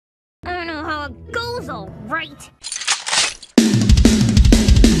Goes all right.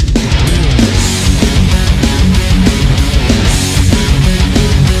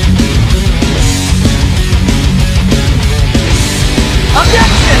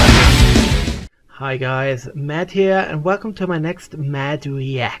 Hi guys, Matt here and welcome to my next Mad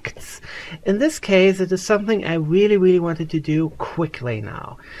Reacts. In this case it is something I really wanted to do quickly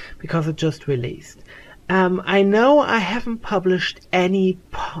now because it just released. I know I haven't published any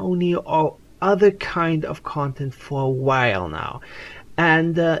pony or other kind of content for a while now,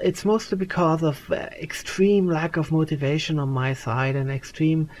 and it's mostly because of extreme lack of motivation on my side and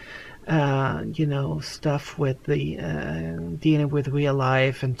extreme stuff with the dealing with real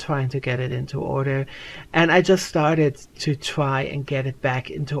life and trying to get it into order. And I just started to try and get it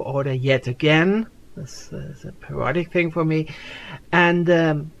back into order yet again. This is a periodic thing for me,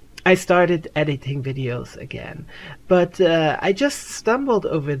 and I started editing videos again. But I just stumbled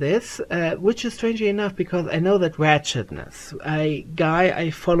over this, which is strangely enough because I know that Ratchetness, a guy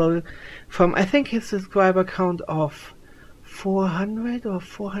I follow from, I think his subscriber count of 400 or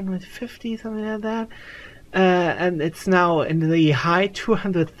 450, something like that, and it's now in the high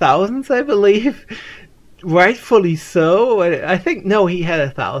 200,000s, I believe. Rightfully so. I think, no, he had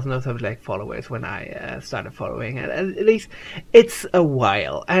 1,000 or something like followers when I started following it. At least it's a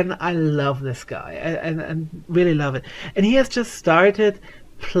while, and I love this guy and really love it. And he has just started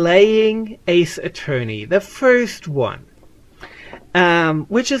playing Ace Attorney, the first one,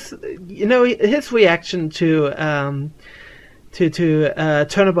 which is, his reaction to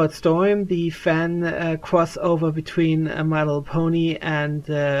Turnabout Storm, the fan crossover between My Little Pony and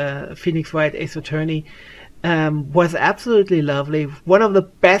Phoenix Wright Ace Attorney, was absolutely lovely. One of the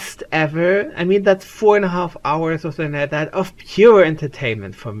best ever. I mean, that's 4.5 hours or something like that of pure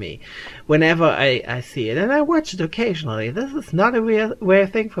entertainment for me whenever I see it. And I watch it occasionally. This is not a rare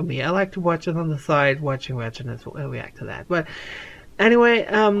thing for me. I like to watch it on the side, watching Ratchetness react to that. But anyway,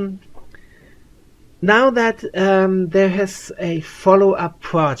 now that there has a follow-up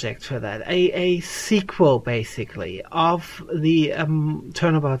project for that, a sequel basically of the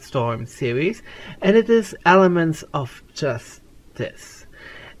Turnabout Storm series, and it is Elements of Justice.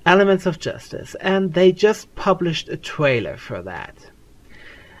 Elements of Justice, and they just published a trailer for that.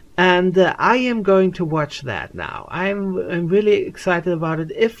 And I am going to watch that now. I'm really excited about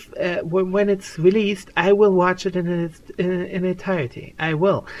it. If when it's released, I will watch it in entirety. I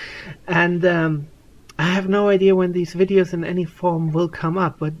will, and I have no idea when these videos in any form will come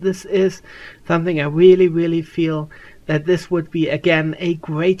up, but this is something I really feel that this would be, again, a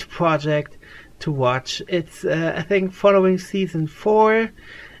great project to watch. It's, I think, following season 4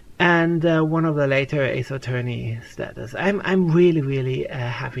 and one of the later Ace Attorney status. I'm really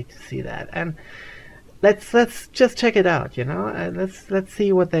happy to see that, and let's just check it out. Let's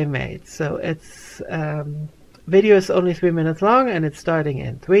see what they made. So it's video is only 3 minutes long, and it's starting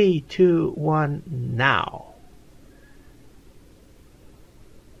in 3, 2, 1, now.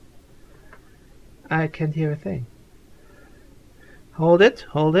 I can't hear a thing. Hold it.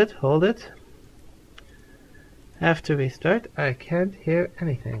 Have to restart. I can't hear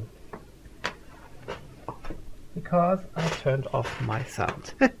anything because I turned off my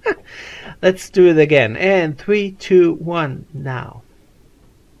sound. Let's do it again. And 3, 2, 1, now.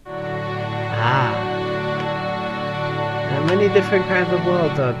 There are many different kinds of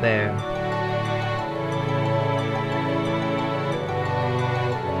worlds out there.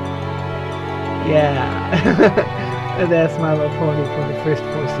 Yeah. And there's My Little Pony for the first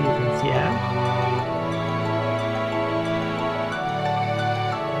 4 seasons, yeah.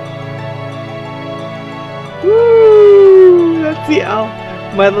 Woo! Let's see how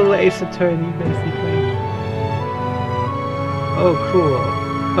My Little Ace Attorney, basically. Oh,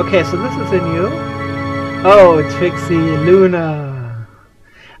 cool. Okay, so this is a new... Oh, Trixie, Luna.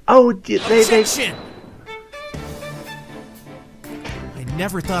 Oh, they... I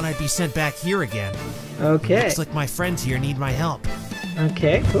never thought I'd be sent back here again. Okay. Looks like my friends here need my help.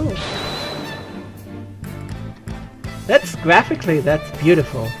 Okay, cool. Graphically, that's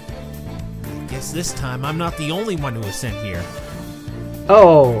beautiful. Guess this time I'm not the only one who was sent here.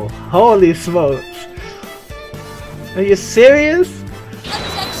 Oh, holy smokes. Are you serious?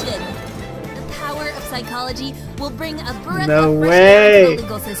 Objection! The power of psychology will bring a breath No of fresh way. air to the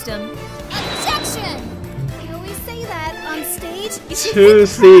legal system. Objection! I always say that on stage. To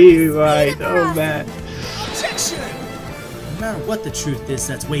see, right? Oh man. Objection! No matter what the truth is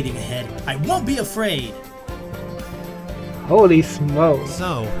that's waiting ahead, I won't be afraid. Holy smokes.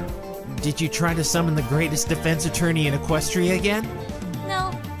 So, did you try to summon the greatest defense attorney in Equestria again?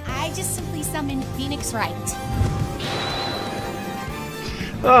 No, I just simply summoned Phoenix Wright.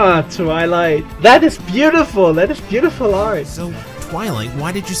 Ah, Twilight. That is beautiful. That is beautiful art. So, Twilight,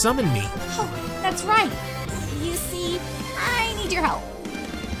 why did you summon me? Oh, that's right. You see, I need your help.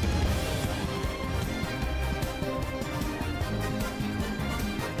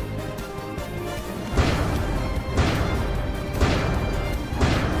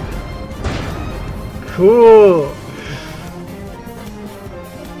 Cool.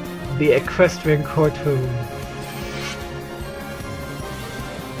 The equestrian courtroom.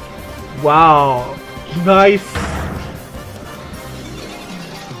 Wow. Nice.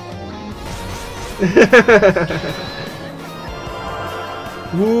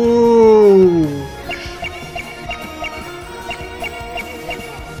 Woo.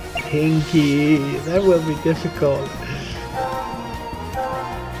 Pinky. That will be difficult.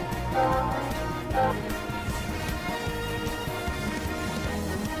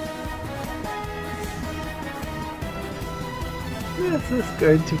 This is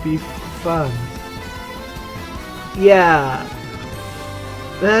going to be fun. Yeah.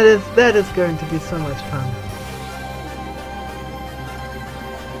 That is going to be so much fun.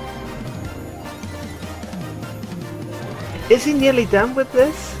 Is he nearly done with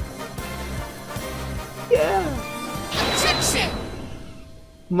this? Yeah.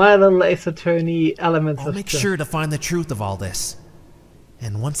 My Little Ace Attorney elements I'll of make justice. sure to find the truth of all this.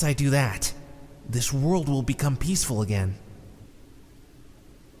 And once I do that, this world will become peaceful again.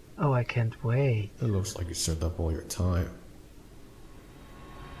 Oh, I can't wait. It looks like you served up all your time.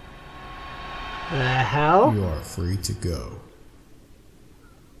 The hell? You are free to go.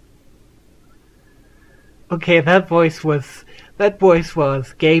 Okay, that voice was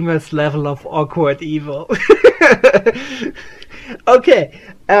gamer's level of awkward evil. Okay,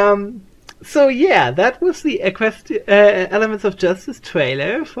 so yeah, that was the Elements of Justice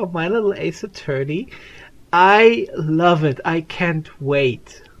trailer for My Little Ace Attorney. I love it. I can't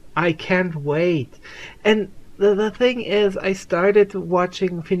wait. I can't wait. And the thing is, I started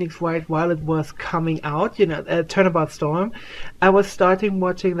watching Phoenix Wright while it was coming out, you know, Turnabout Storm. I was starting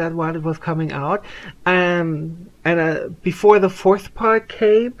watching that while it was coming out, and before the fourth part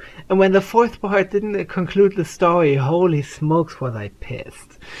came, and when the fourth part didn't conclude the story, holy smokes was I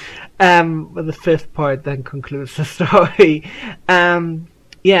pissed. But the fifth part then concludes the story.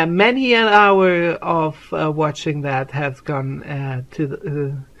 Yeah, many an hour of watching that has gone to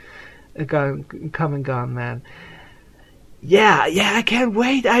the come and gone, man. Yeah, I can't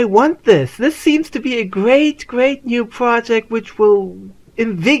wait. I want this. This seems to be a great new project which will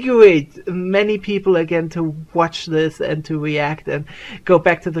invigorate many people again to watch this and to react and go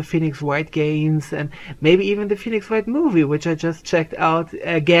back to the Phoenix Wright games and maybe even the Phoenix Wright movie, which I just checked out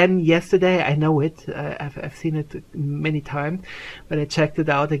again yesterday. I know it. I've seen it many times, but I checked it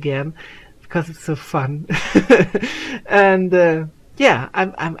out again because it's so fun. And yeah,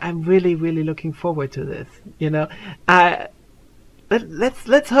 I'm really looking forward to this. You know,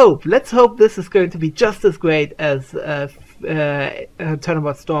 let's hope this is going to be just as great as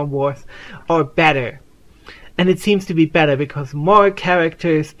Turnabout Storm was, or better. And it seems to be better because more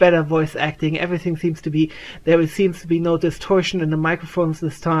characters, better voice acting, everything seems to be there. Seems to be no distortion in the microphones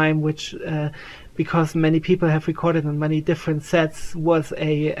this time, which because many people have recorded on many different sets was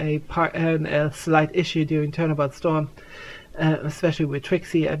a slight issue during Turnabout Storm. Especially with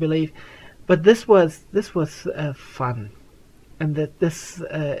Trixie, I believe, but this was fun, and that this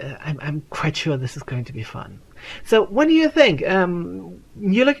I'm quite sure this is going to be fun. So, what do you think?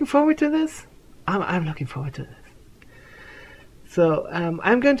 You looking forward to this? I'm looking forward to this. So,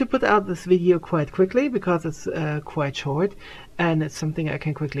 I'm going to put out this video quite quickly because it's quite short, and it's something I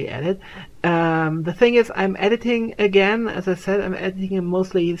can quickly edit. The thing is, I'm editing again. As I said, I'm editing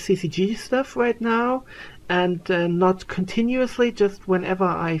mostly CCG stuff right now. And not continuously, just whenever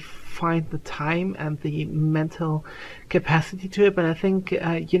I find the time and the mental capacity to it. But I think,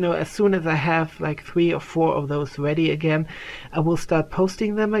 you know, as soon as I have like 3 or 4 of those ready again, I will start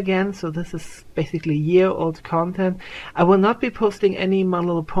posting them again. So this is basically year-old content. I will not be posting any My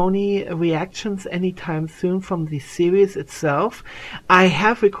Little Pony reactions anytime soon from the series itself. I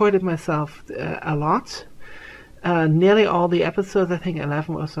have recorded myself a lot. Nearly all the episodes, I think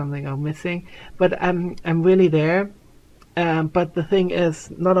 11 or something, are missing, but I'm really there. But the thing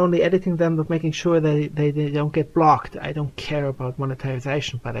is, not only editing them, but making sure that they don't get blocked. I don't care about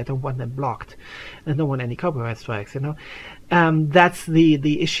monetization, but I don't want them blocked. I don't want any copyright strikes, you know. That's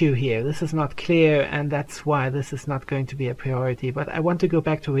the issue here. This is not clear, and that's why this is not going to be a priority. But I want to go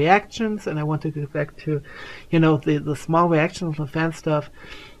back to reactions, and I want to go back to, you know, the small reactions, the fan stuff,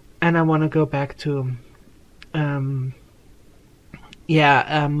 and I want to go back to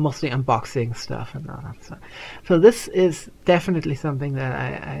yeah, mostly unboxing stuff and all that stuff. So this is definitely something that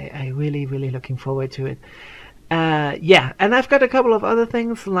I really, really looking forward to it. Yeah, and I've got a couple of other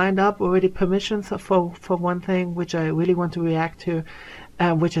things lined up already. Permissions for one thing, which I really want to react to,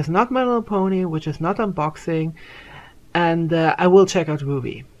 which is not My Little Pony, which is not unboxing, and I will check out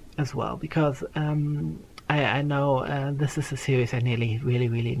Ruby as well, because I know this is a series I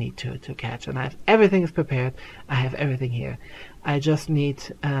really need to catch, and everything is prepared. I have everything here. I just need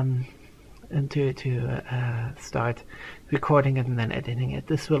to start recording it and then editing it.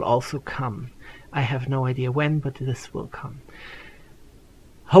 This will also come. I have no idea when, but this will come.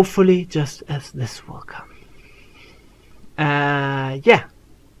 Hopefully, just as this will come. Yeah.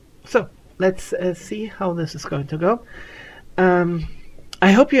 So let's see how this is going to go.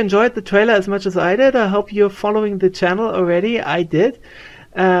 I hope you enjoyed the trailer as much as I did. I hope you're following the channel already. I did,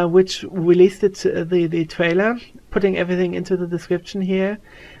 which released it the trailer, putting everything into the description here,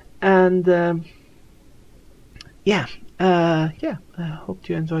 and yeah, I hope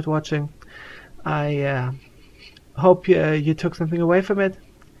you enjoyed watching. I hope you took something away from it,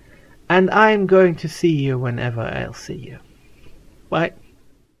 and I'm going to see you whenever I'll see you. Bye.